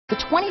The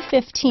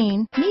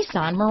 2015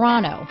 Nissan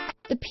Murano.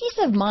 The peace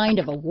of mind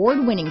of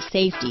award-winning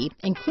safety,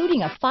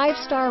 including a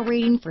 5-star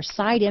rating for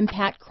side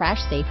impact crash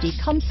safety,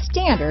 comes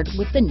standard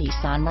with the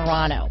Nissan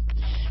Murano.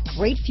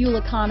 Great fuel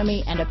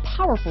economy and a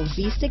powerful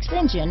V6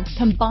 engine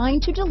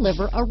combine to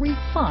deliver a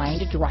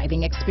refined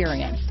driving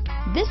experience.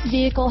 This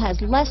vehicle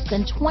has less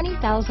than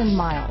 20,000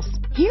 miles.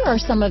 Here are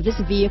some of this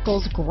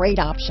vehicle's great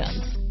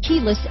options: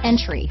 keyless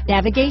entry,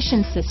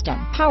 navigation system,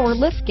 power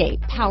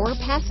liftgate, power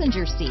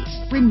passenger seat,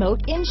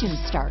 remote engine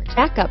start,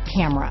 backup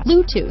camera,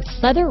 Bluetooth,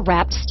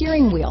 leather-wrapped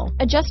steering wheel,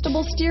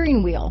 adjustable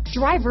steering wheel,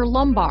 driver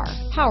lumbar,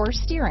 power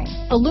steering,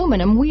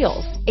 aluminum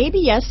wheels,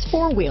 ABS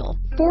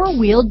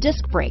four-wheel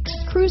disc brakes,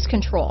 cruise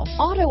control,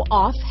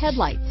 auto-off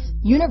headlights,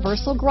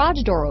 universal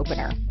garage door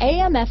opener,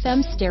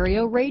 AM/FM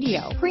stereo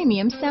radio,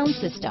 premium sound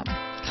system.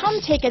 Come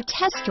take a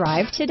test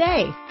drive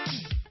today.